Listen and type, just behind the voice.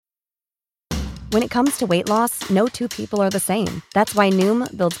When it comes to weight loss, no two people are the same. That's why Noom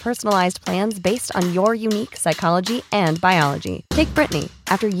builds personalized plans based on your unique psychology and biology. Take Brittany.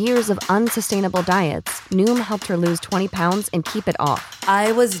 After years of unsustainable diets, Noom helped her lose 20 pounds and keep it off.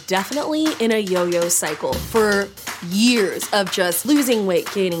 I was definitely in a yo-yo cycle for years of just losing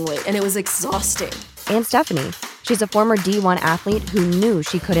weight, gaining weight, and it was exhausting. And Stephanie. She's a former D1 athlete who knew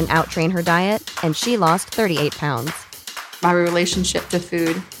she couldn't out-train her diet, and she lost 38 pounds. My relationship to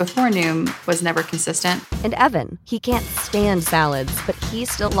food before Noom was never consistent. And Evan, he can't stand salads, but he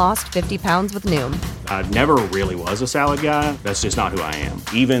still lost 50 pounds with Noom. I never really was a salad guy. That's just not who I am.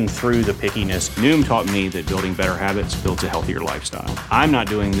 Even through the pickiness, Noom taught me that building better habits builds a healthier lifestyle. I'm not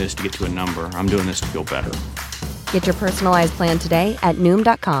doing this to get to a number. I'm doing this to feel better. Get your personalized plan today at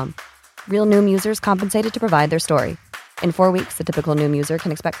Noom.com. Real Noom users compensated to provide their story. In 4 weeks, the typical Noom user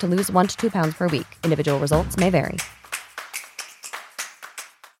can expect to lose 1 to 2 pounds per week. Individual results may vary.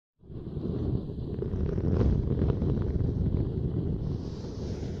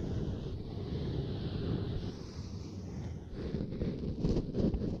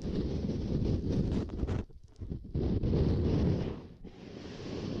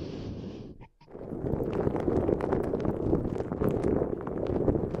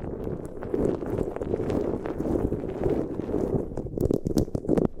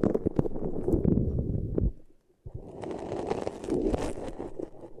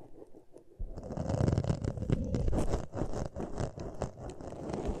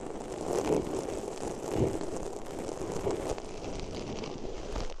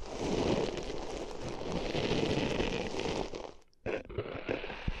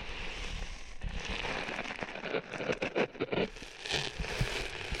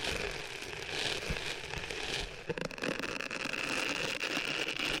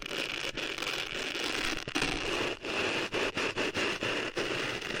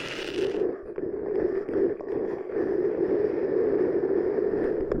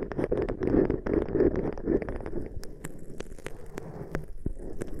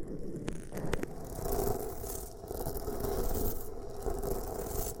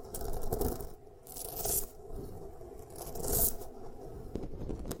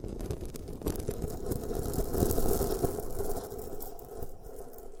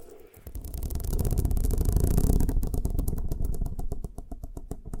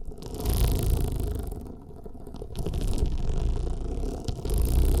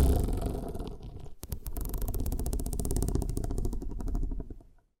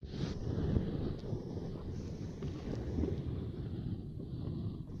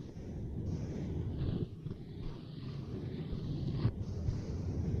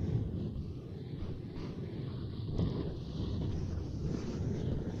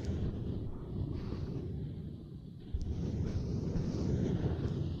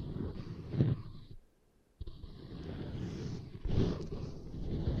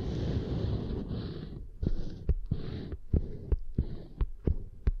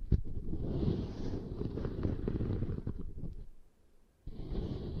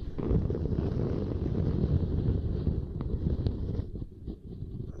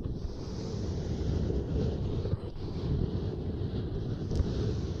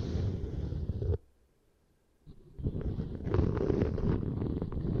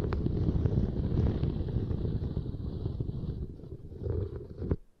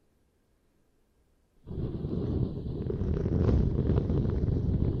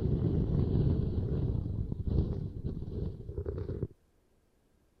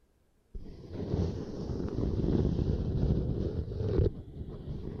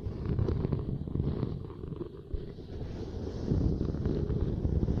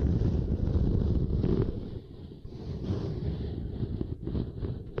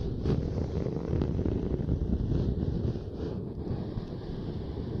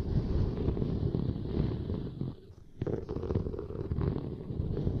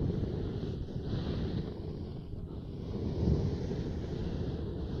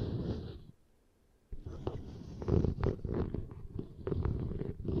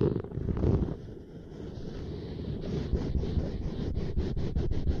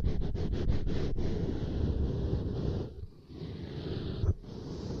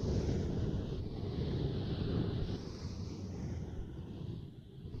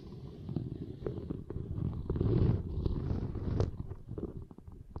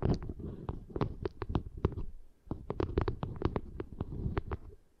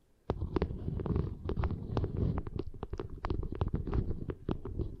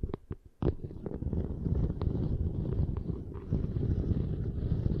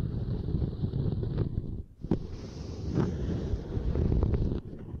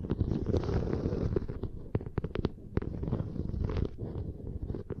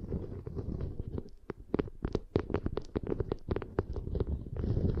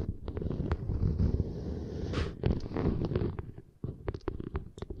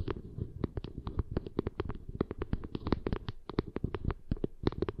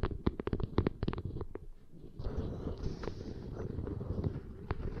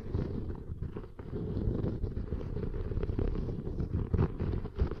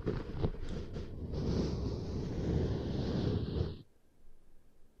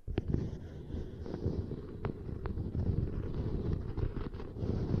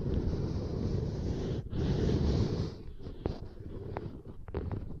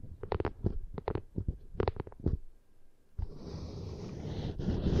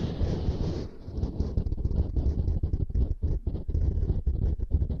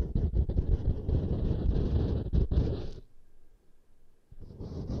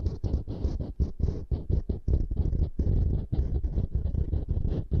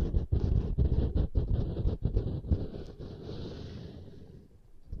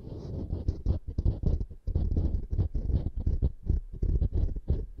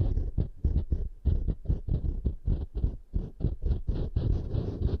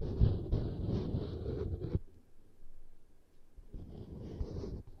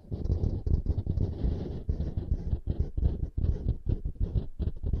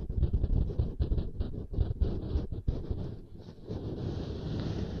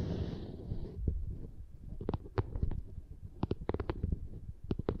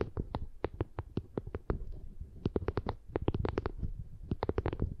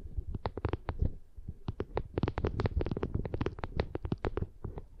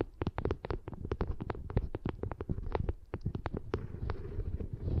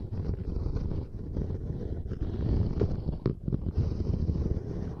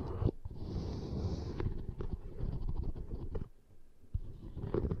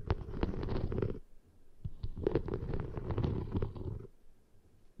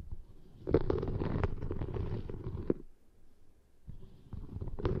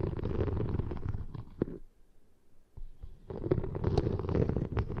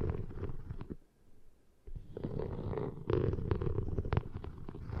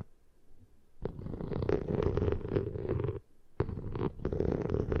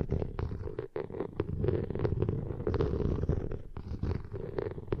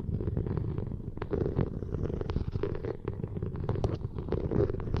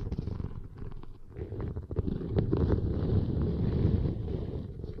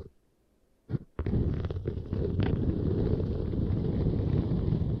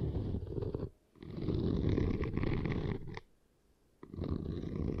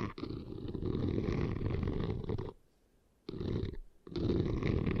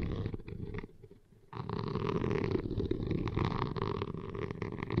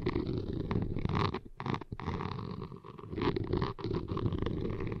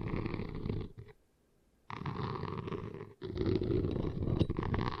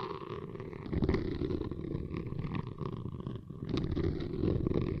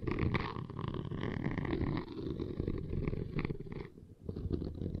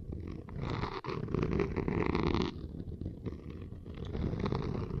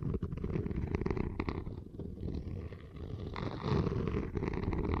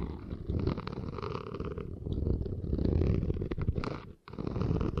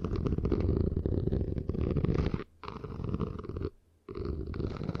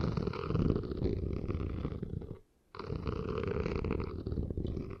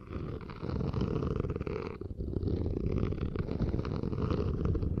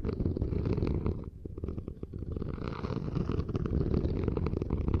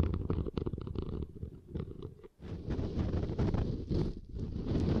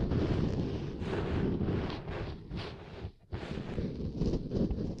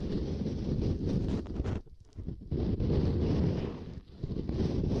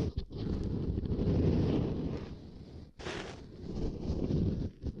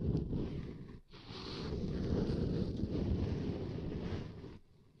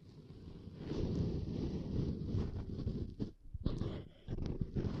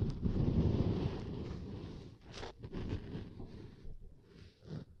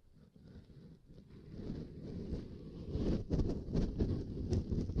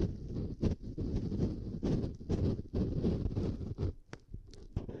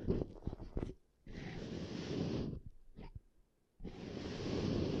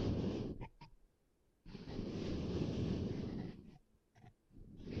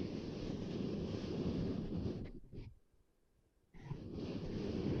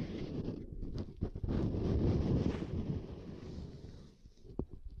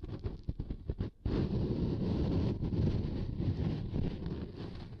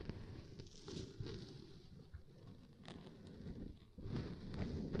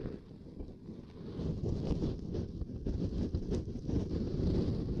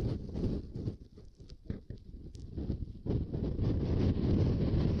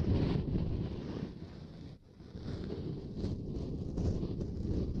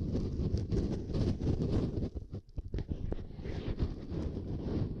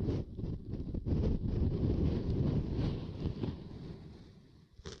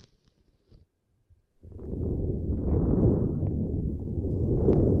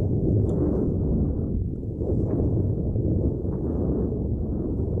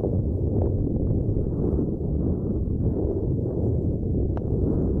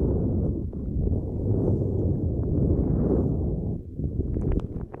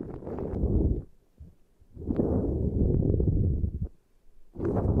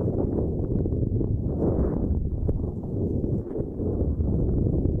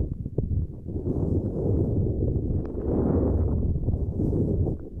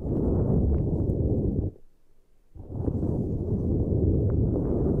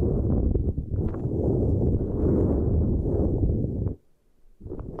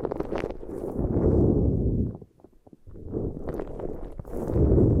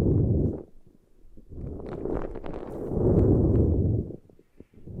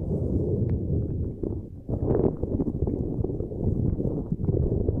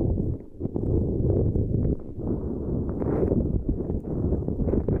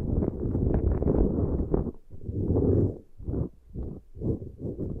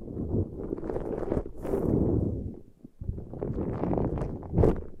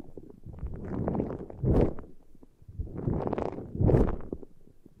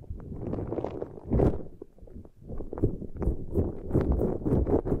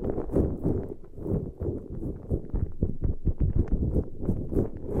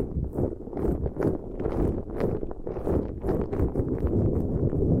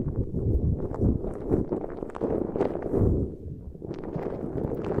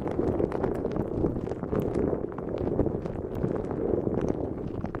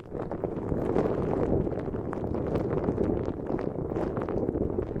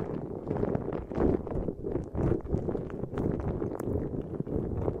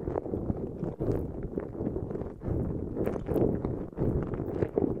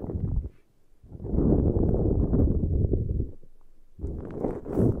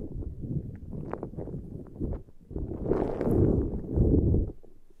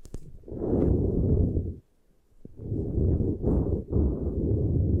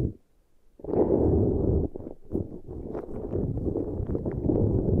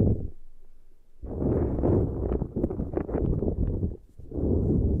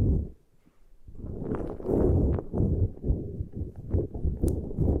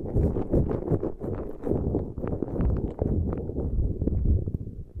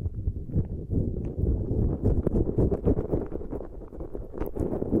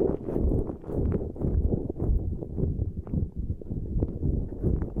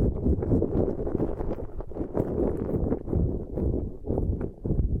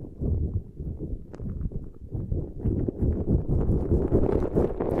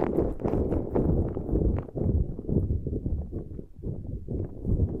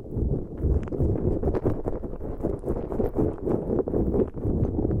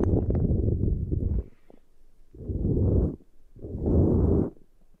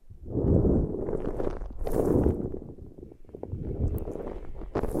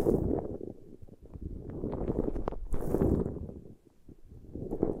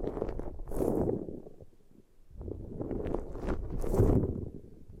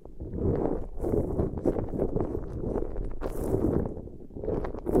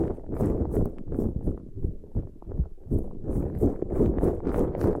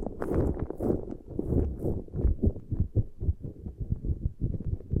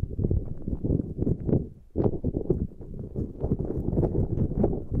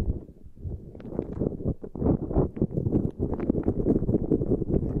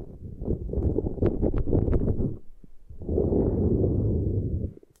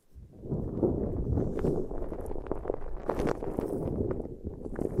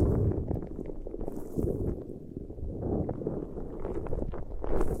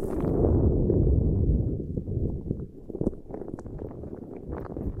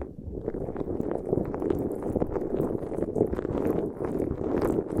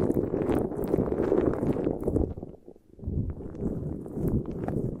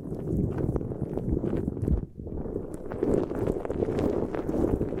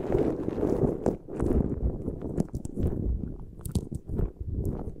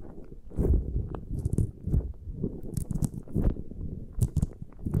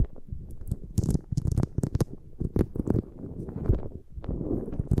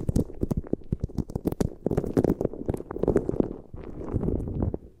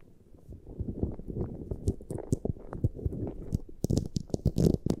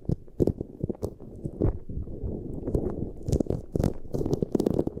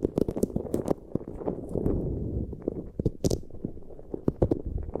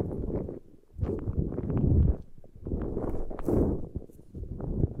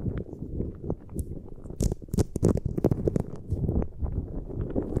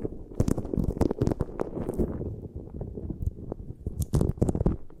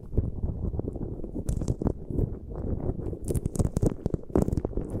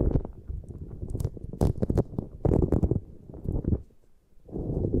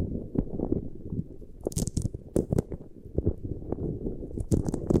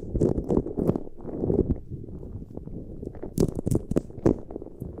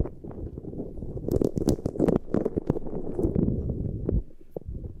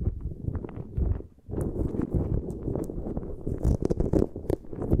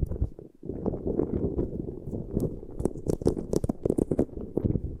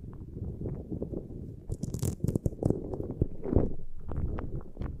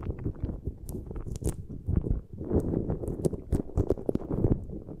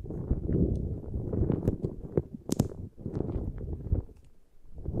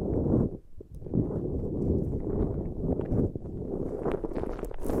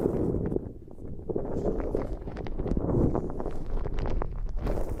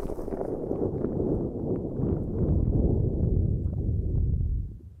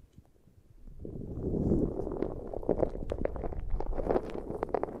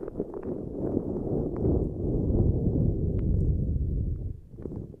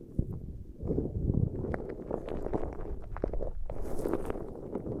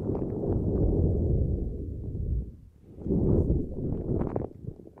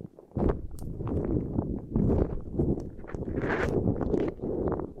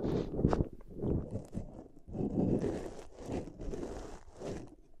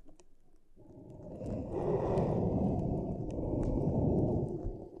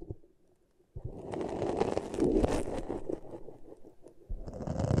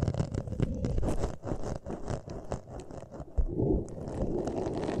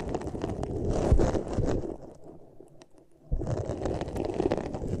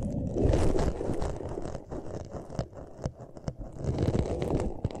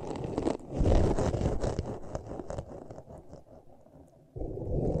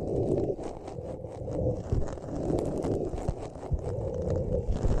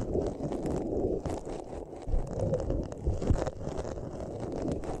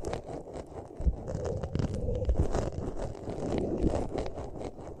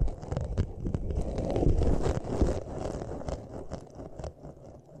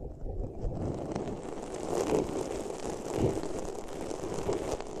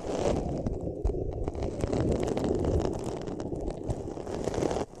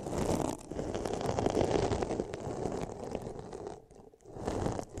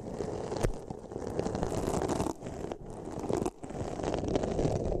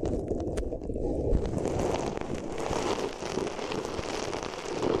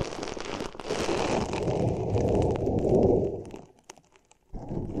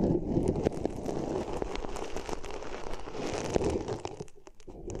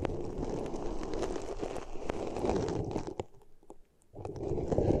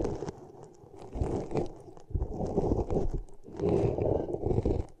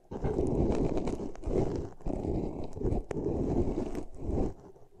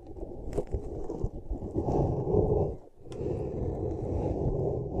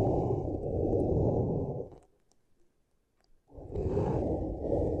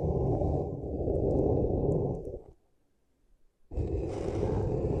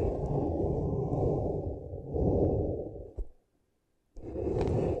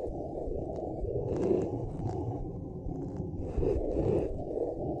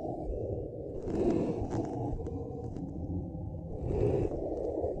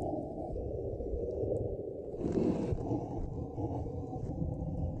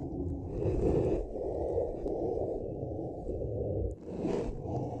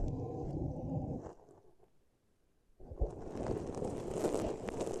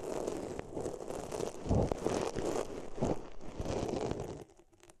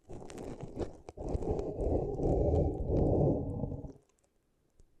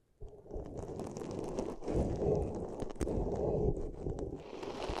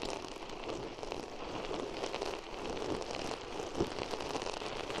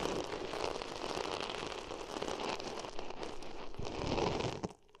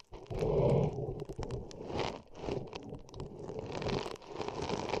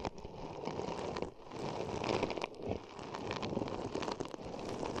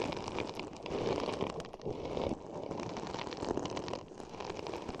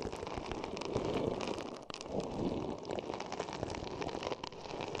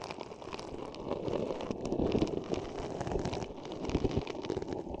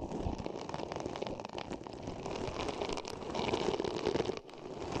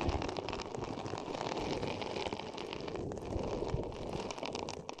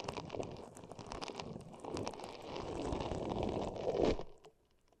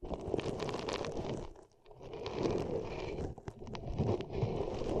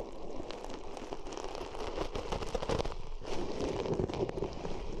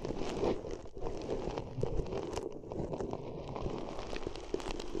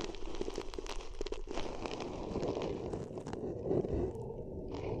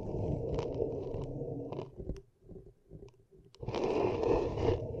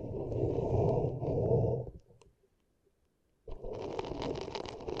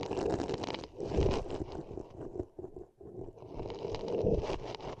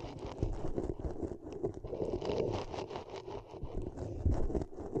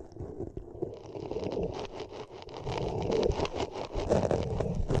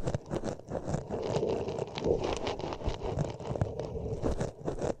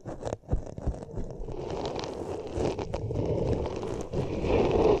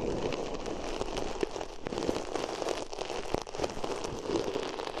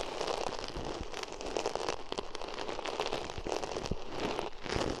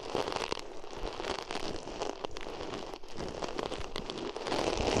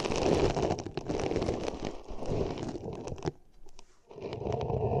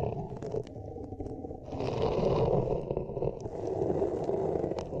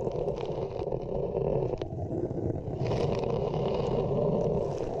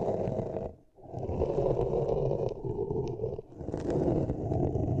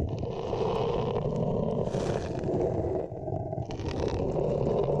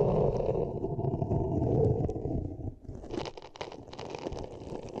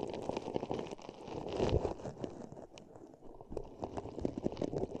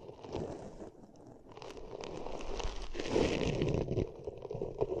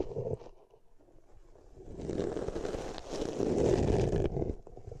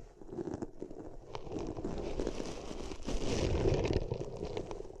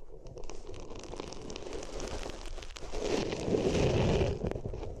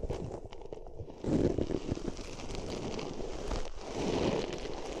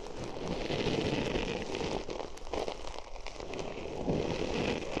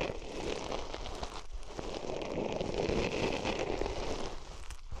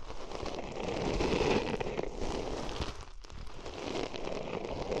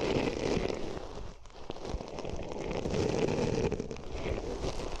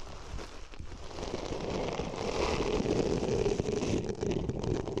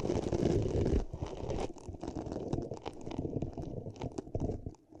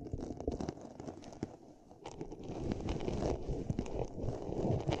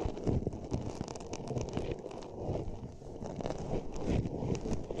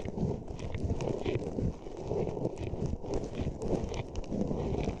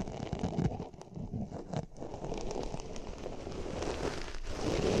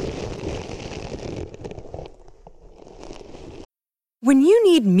 When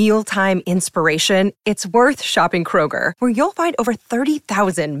you need mealtime inspiration, it's worth shopping Kroger, where you'll find over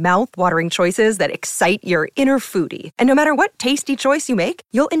 30,000 mouth-watering choices that excite your inner foodie. And no matter what tasty choice you make,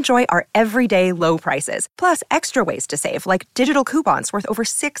 you'll enjoy our everyday low prices, plus extra ways to save, like digital coupons worth over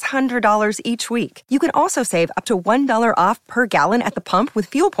 $600 each week. You can also save up to $1 off per gallon at the pump with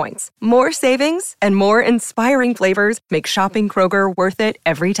fuel points. More savings and more inspiring flavors make shopping Kroger worth it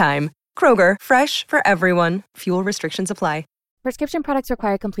every time. Kroger, fresh for everyone. Fuel restrictions apply. Prescription products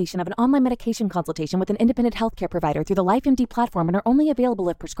require completion of an online medication consultation with an independent healthcare provider through the LifeMD platform and are only available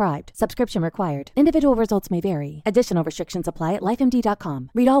if prescribed. Subscription required. Individual results may vary. Additional restrictions apply at lifemd.com.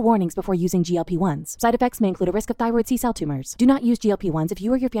 Read all warnings before using GLP-1s. Side effects may include a risk of thyroid C-cell tumors. Do not use GLP-1s if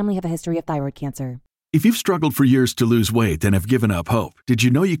you or your family have a history of thyroid cancer. If you've struggled for years to lose weight and have given up hope, did you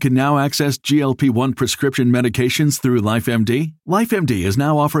know you can now access GLP-1 prescription medications through LifeMD? LifeMD is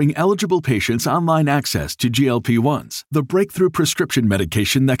now offering eligible patients online access to GLP-1s, the breakthrough prescription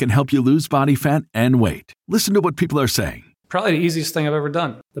medication that can help you lose body fat and weight. Listen to what people are saying. Probably the easiest thing I've ever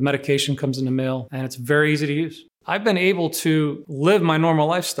done. The medication comes in the mail, and it's very easy to use. I've been able to live my normal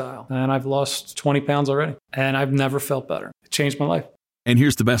lifestyle, and I've lost 20 pounds already, and I've never felt better. It changed my life. And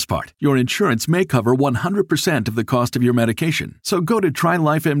here's the best part. Your insurance may cover 100% of the cost of your medication. So go to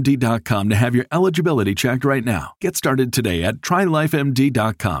TryLifeMD.com to have your eligibility checked right now. Get started today at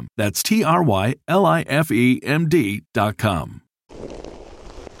TryLifeMD.com. That's TryLifeMD.com.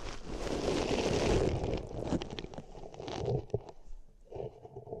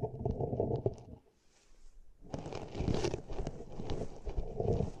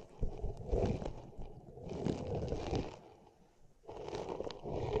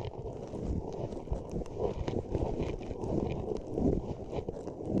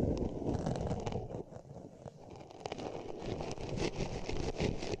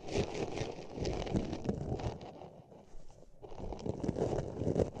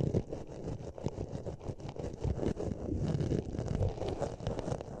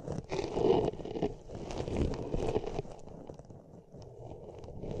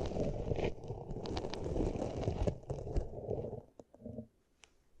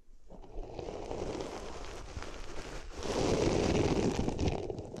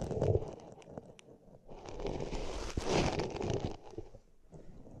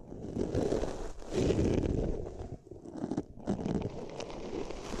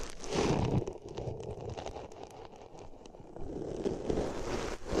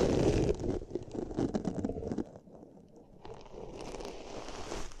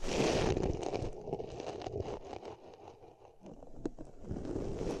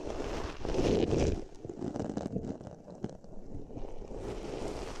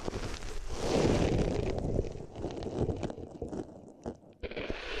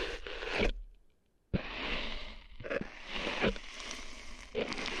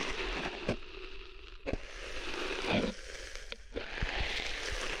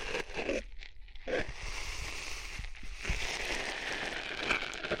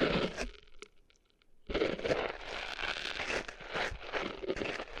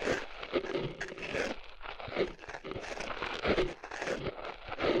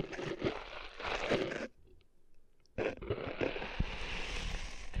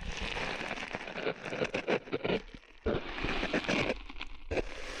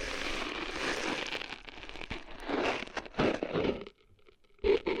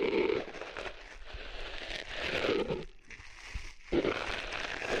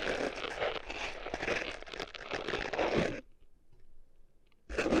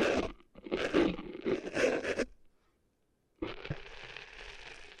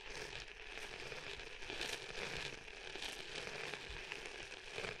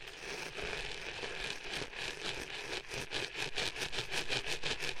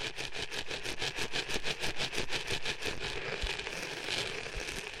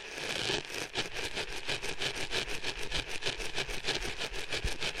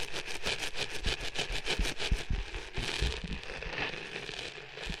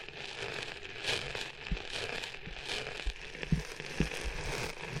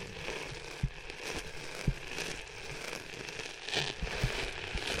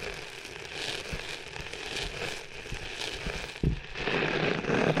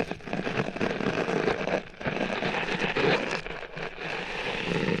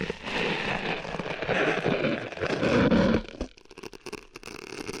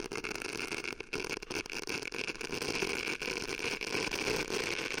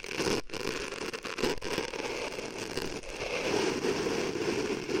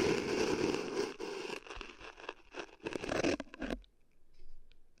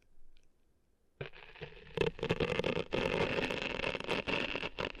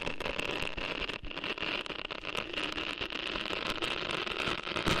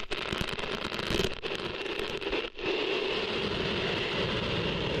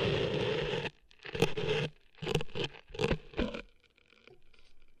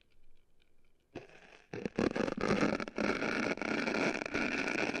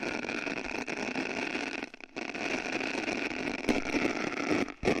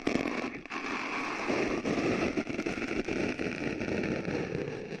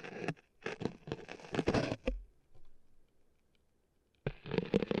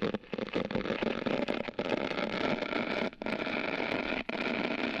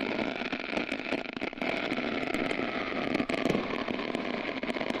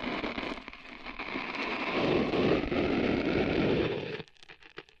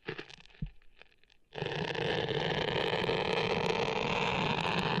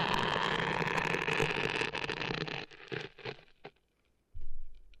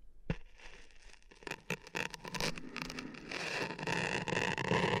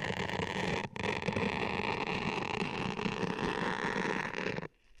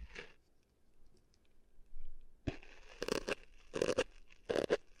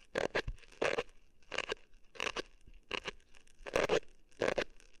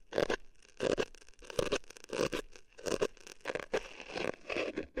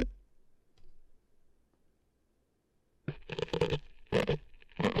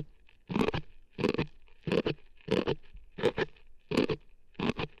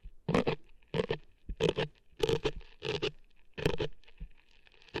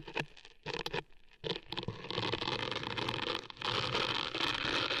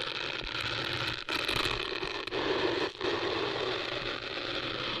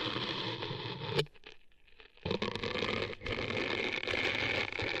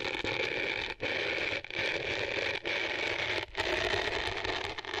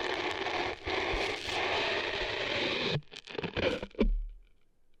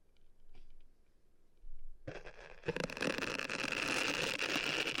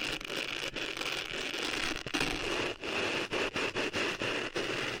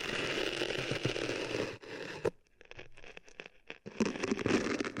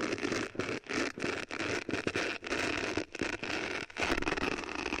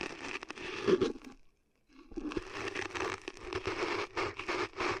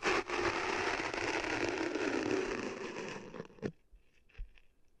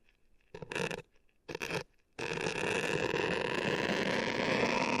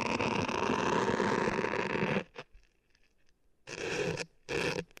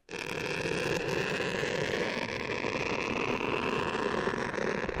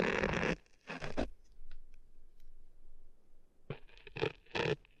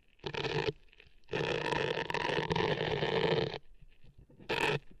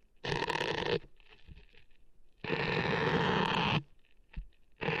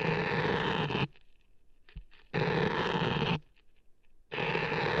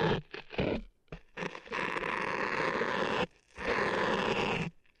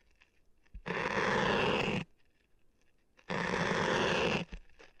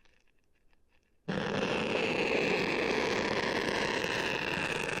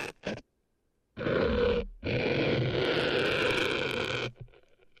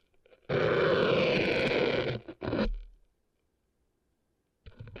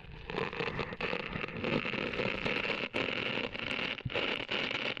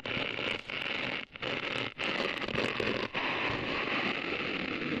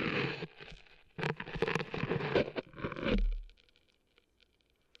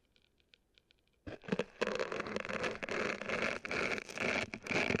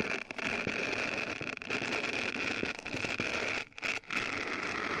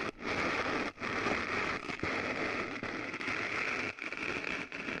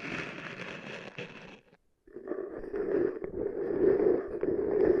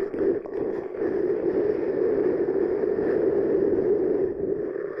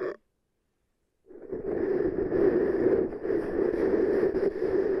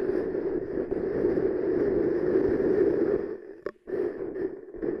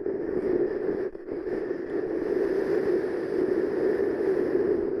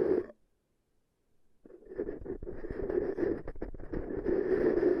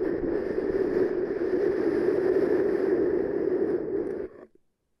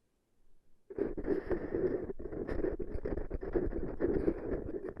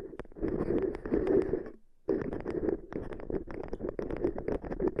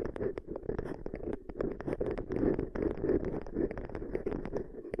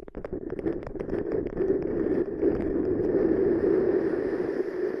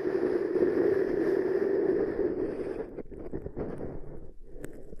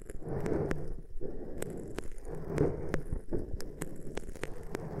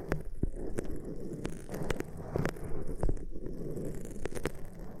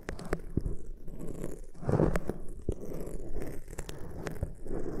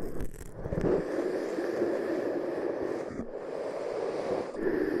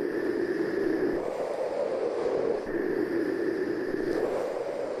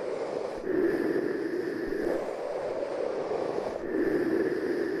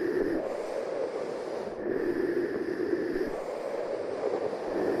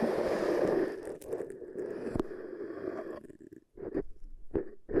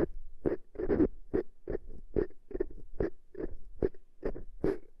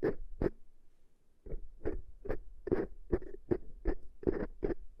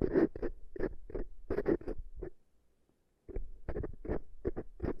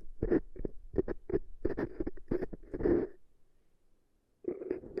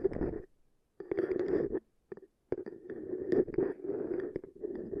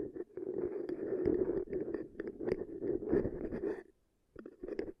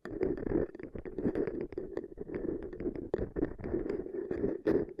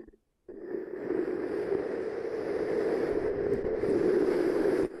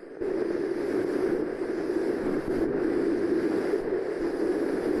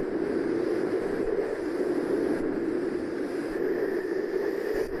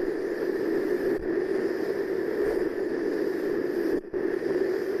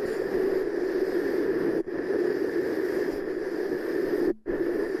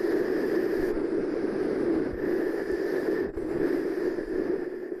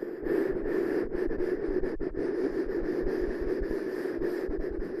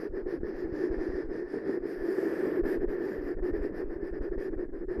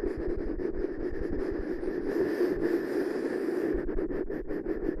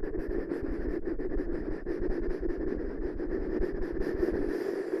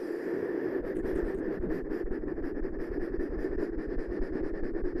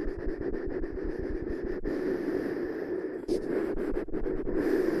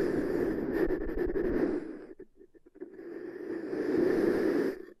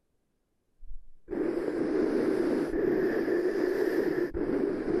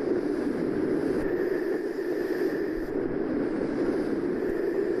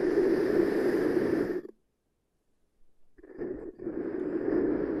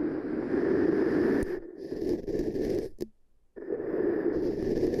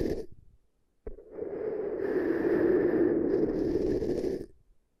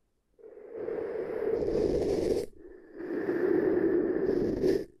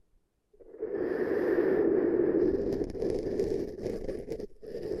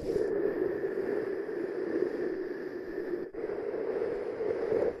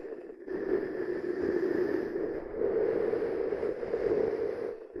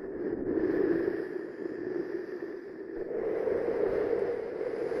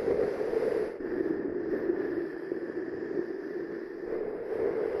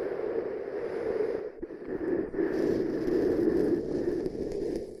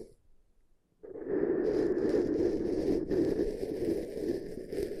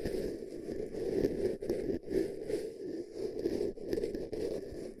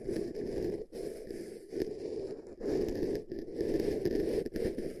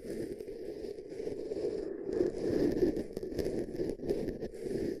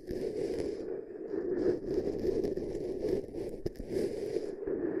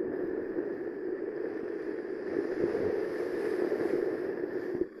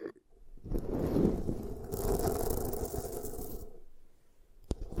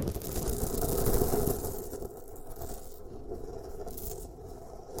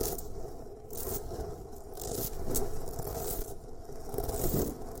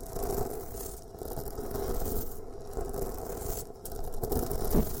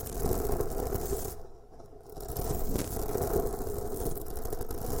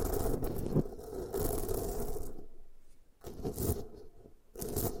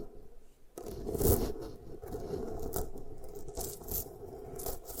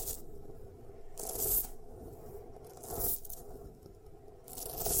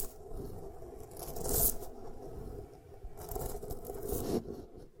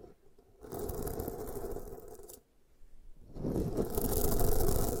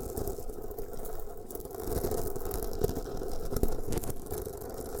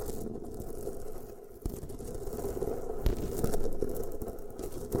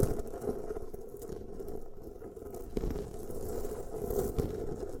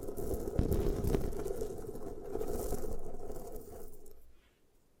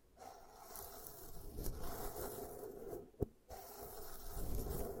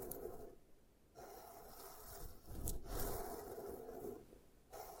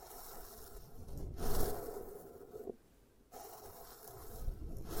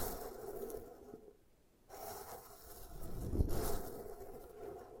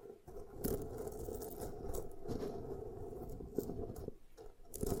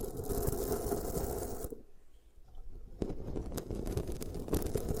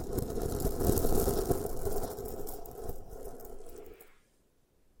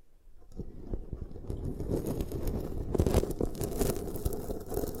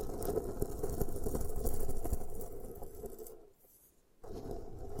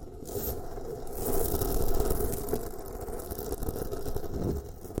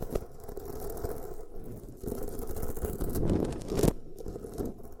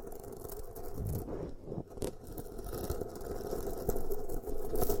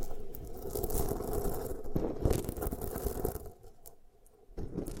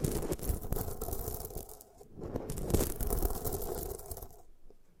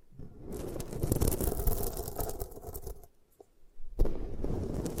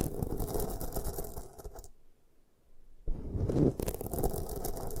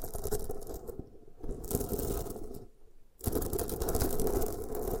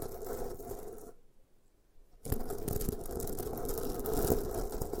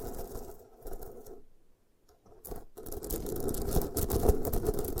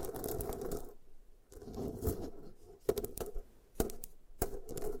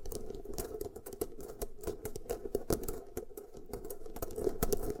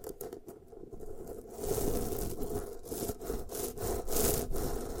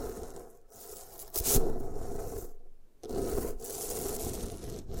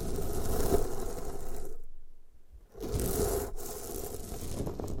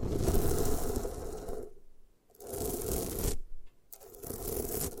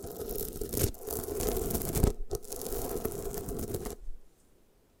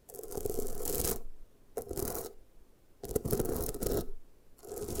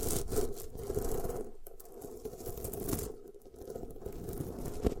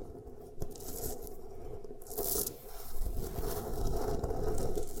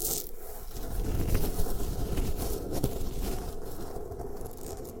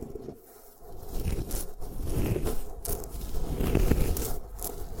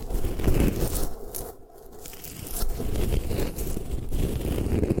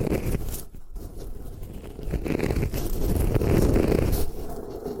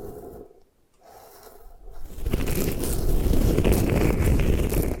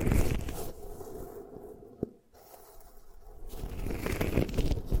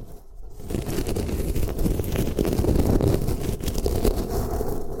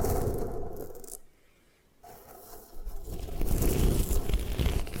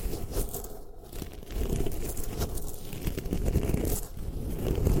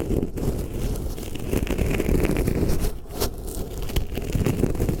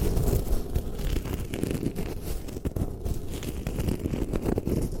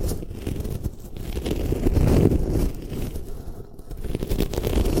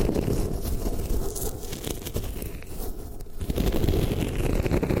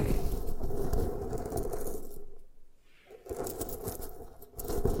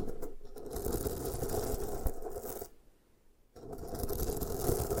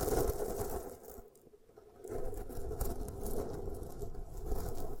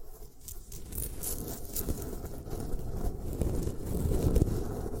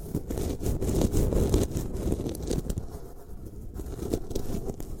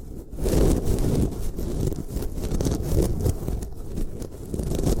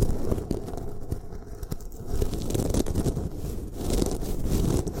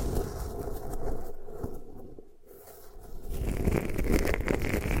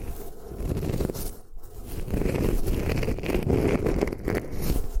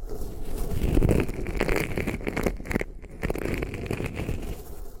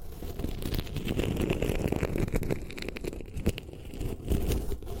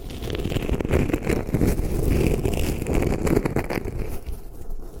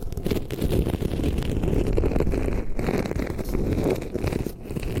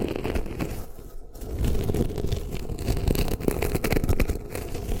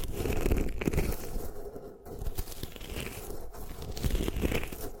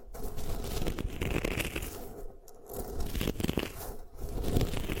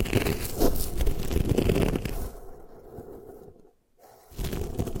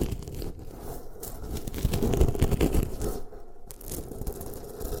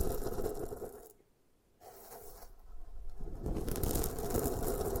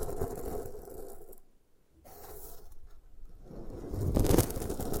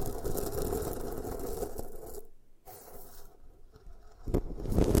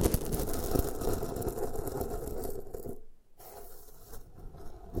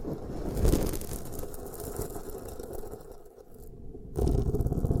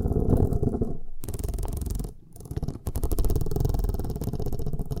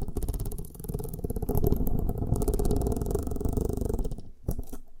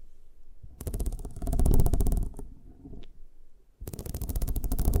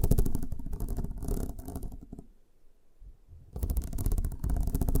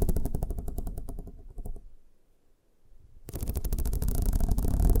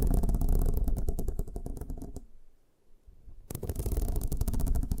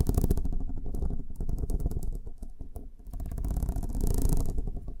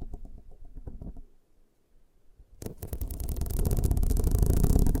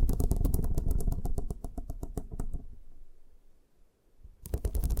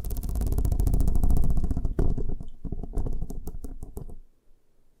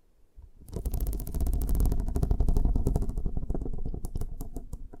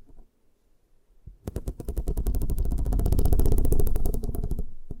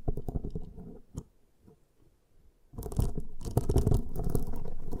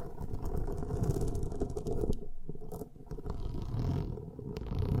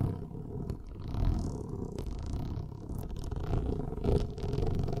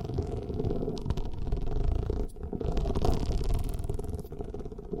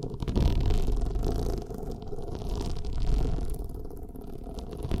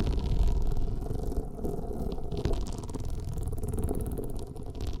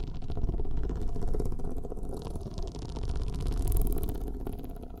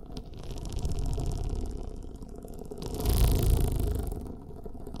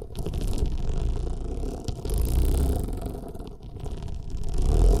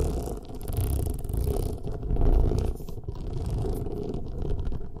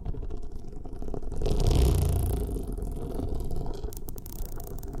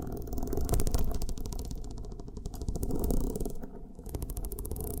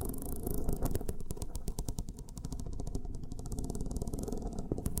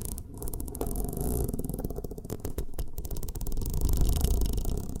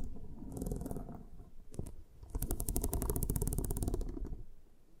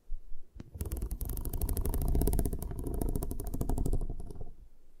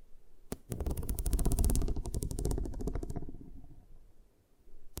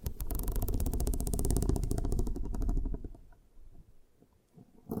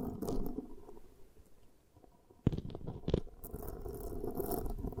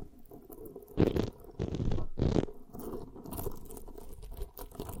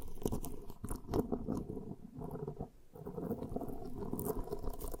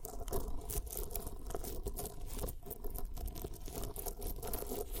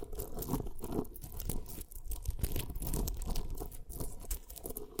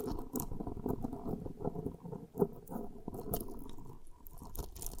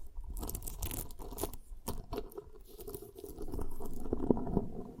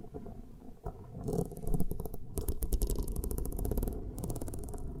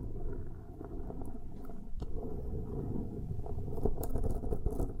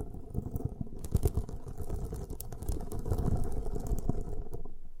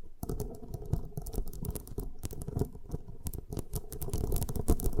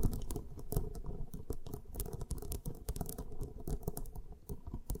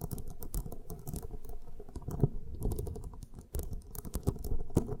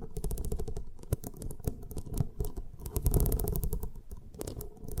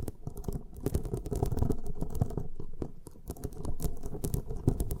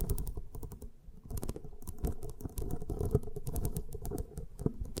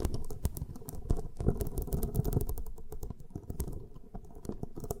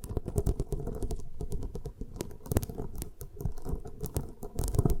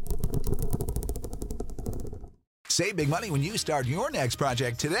 Save big money when you start your next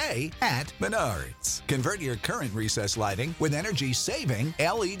project today at Menards. Convert your current recessed lighting with energy-saving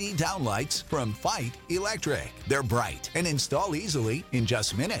LED downlights from Fight Electric. They're bright and install easily in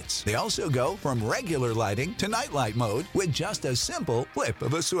just minutes. They also go from regular lighting to nightlight mode with just a simple flip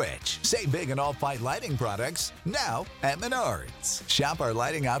of a switch. Save big on all Fight lighting products now at Menards. Shop our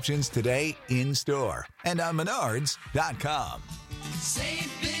lighting options today in-store and on Menards.com.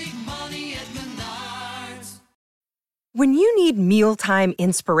 Save big money at Menards. When you need mealtime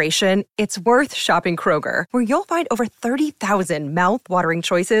inspiration, it's worth shopping Kroger, where you'll find over 30,000 mouth-watering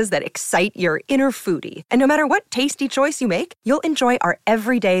choices that excite your inner foodie. And no matter what tasty choice you make, you'll enjoy our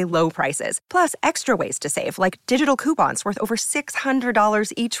everyday low prices, plus extra ways to save, like digital coupons worth over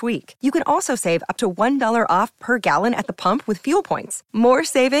 $600 each week. You can also save up to $1 off per gallon at the pump with fuel points. More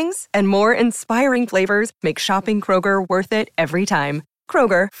savings and more inspiring flavors make shopping Kroger worth it every time.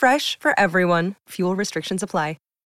 Kroger, fresh for everyone. Fuel restrictions apply.